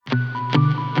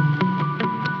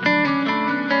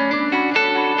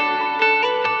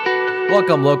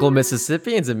Welcome, local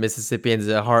Mississippians and Mississippians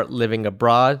at heart living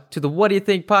abroad, to the What Do You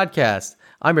Think podcast.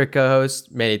 I'm your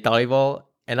co-host, Manny Talival,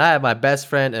 and I have my best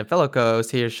friend and fellow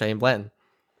co-host here, Shane Blanton.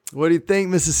 What do you think,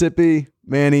 Mississippi?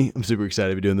 Manny, I'm super excited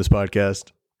to be doing this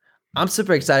podcast. I'm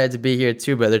super excited to be here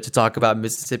too, brother, to talk about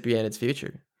Mississippi and its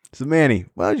future. So, Manny,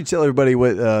 why don't you tell everybody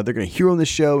what they're going to hear on this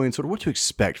show and sort of what to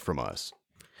expect from us?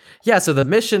 Yeah, so the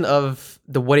mission of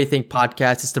the What Do You Think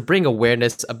podcast is to bring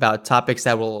awareness about topics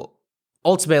that will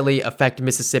ultimately affect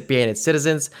Mississippi and its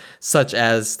citizens, such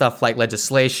as stuff like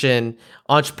legislation,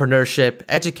 entrepreneurship,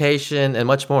 education, and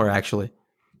much more, actually.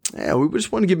 Yeah, we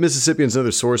just want to give Mississippians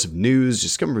another source of news,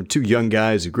 just coming from two young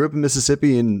guys who grew up in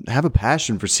Mississippi and have a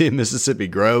passion for seeing Mississippi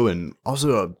grow and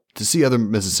also to see other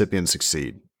Mississippians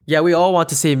succeed. Yeah, we all want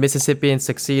to see Mississippians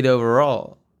succeed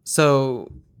overall.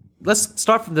 So let's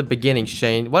start from the beginning,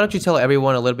 Shane. Why don't you tell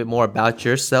everyone a little bit more about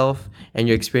yourself and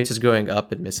your experiences growing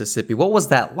up in Mississippi? What was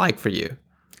that like for you?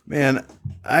 Man,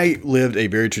 I lived a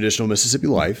very traditional Mississippi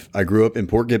life. I grew up in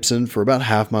Port Gibson for about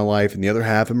half my life and the other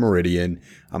half in Meridian.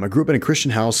 I grew up in a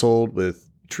Christian household with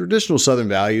traditional Southern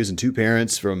values and two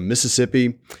parents from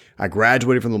Mississippi. I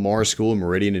graduated from Lamar School in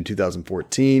Meridian in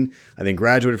 2014. I then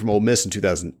graduated from Ole Miss in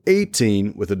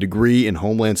 2018 with a degree in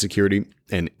Homeland Security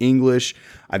and English.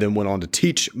 I then went on to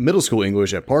teach middle school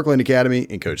English at Parkland Academy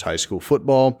and coach high school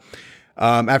football.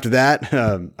 After that,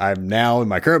 I'm now in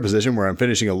my current position where I'm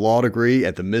finishing a law degree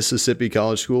at the Mississippi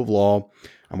College School of Law.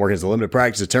 I'm working as a limited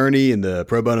practice attorney in the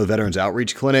Pro Bono Veterans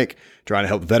Outreach Clinic, trying to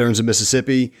help veterans in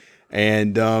Mississippi.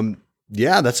 And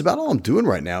yeah, that's about all I'm doing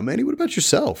right now. Manny, what about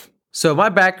yourself? So my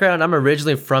background, I'm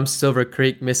originally from Silver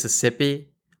Creek, Mississippi.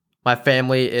 My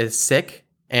family is Sikh,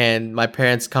 and my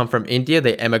parents come from India.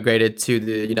 They emigrated to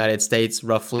the United States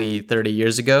roughly 30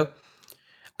 years ago.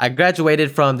 I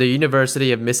graduated from the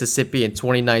University of Mississippi in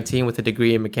 2019 with a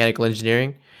degree in mechanical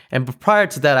engineering. And prior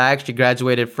to that, I actually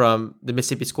graduated from the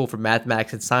Mississippi School for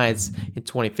Mathematics and Science in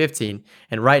 2015.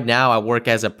 And right now I work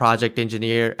as a project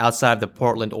engineer outside of the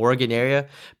Portland, Oregon area.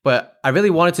 But I really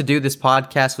wanted to do this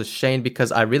podcast with Shane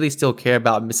because I really still care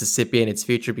about Mississippi and its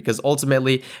future, because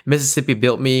ultimately Mississippi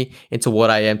built me into what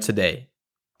I am today.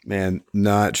 Man,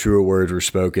 not truer words were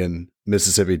spoken.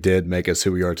 Mississippi did make us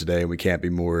who we are today, and we can't be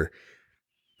more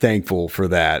thankful for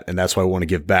that. And that's why I want to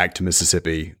give back to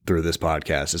Mississippi through this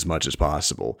podcast as much as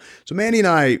possible. So Manny and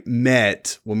I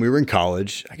met when we were in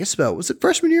college, I guess was it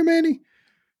freshman year, Manny?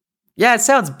 Yeah, that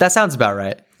sounds about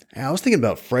right. I was thinking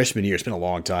about freshman year. It's been a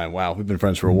long time. Wow. We've been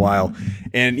friends for a while.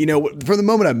 And from the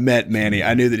moment I met Manny,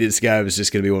 I knew that this guy was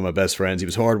just going to be one of my best friends. He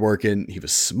was hardworking. He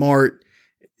was smart,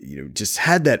 just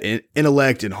had that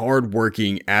intellect and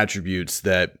hardworking attributes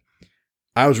that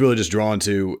I was really just drawn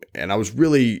to, and I was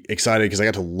really excited because I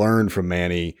got to learn from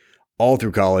Manny all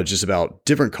through college just about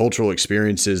different cultural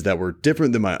experiences that were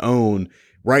different than my own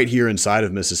right here inside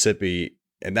of Mississippi.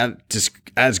 And that just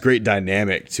adds great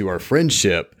dynamic to our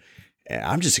friendship. And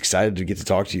I'm just excited to get to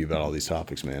talk to you about all these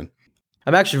topics, man.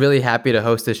 I'm actually really happy to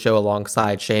host this show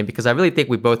alongside Shane because I really think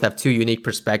we both have two unique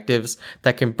perspectives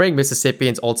that can bring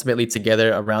Mississippians ultimately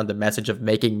together around the message of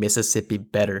making Mississippi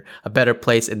better, a better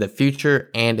place in the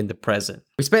future and in the present.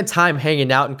 We spent time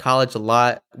hanging out in college a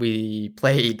lot. We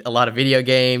played a lot of video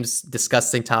games,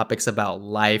 discussing topics about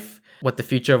life, what the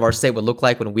future of our state would look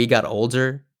like when we got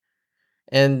older.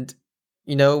 And,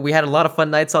 we had a lot of fun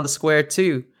nights on the square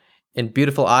too. In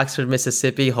beautiful Oxford,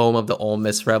 Mississippi, home of the Ole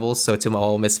Miss Rebels. So to my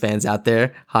Ole Miss fans out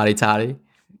there, hotty toddy.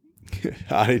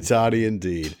 Hotty toddy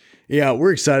indeed. Yeah,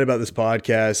 we're excited about this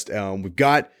podcast. We've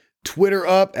got Twitter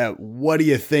up at What Do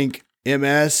You Think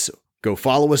MS. Go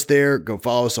follow us there. Go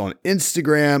follow us on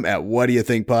Instagram at What Do You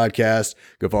Think Podcast.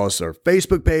 Go follow us on our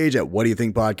Facebook page at What Do You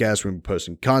Think Podcast. We're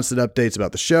posting constant updates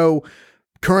about the show,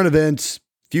 current events,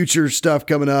 future stuff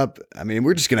coming up. I mean,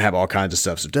 we're just going to have all kinds of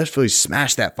stuff. So definitely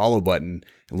smash that follow button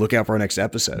and look out for our next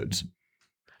episodes.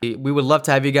 We would love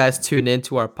to have you guys tune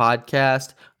into our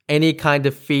podcast. Any kind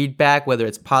of feedback, whether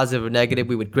it's positive or negative,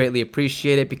 we would greatly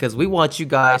appreciate it because we want you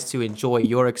guys to enjoy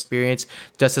your experience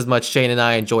just as much Shane and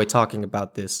I enjoy talking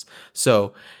about this.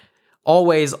 So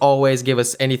always give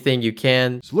us anything you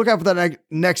can. So look out for that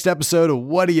next episode of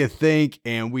What Do You Think?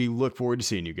 And we look forward to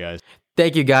seeing you guys.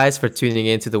 Thank you guys for tuning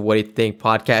in to the What Do You Think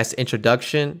podcast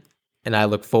introduction. And I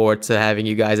look forward to having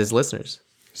you guys as listeners.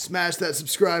 Smash that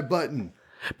subscribe button.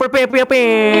 Bow, bow, bow,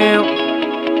 bow.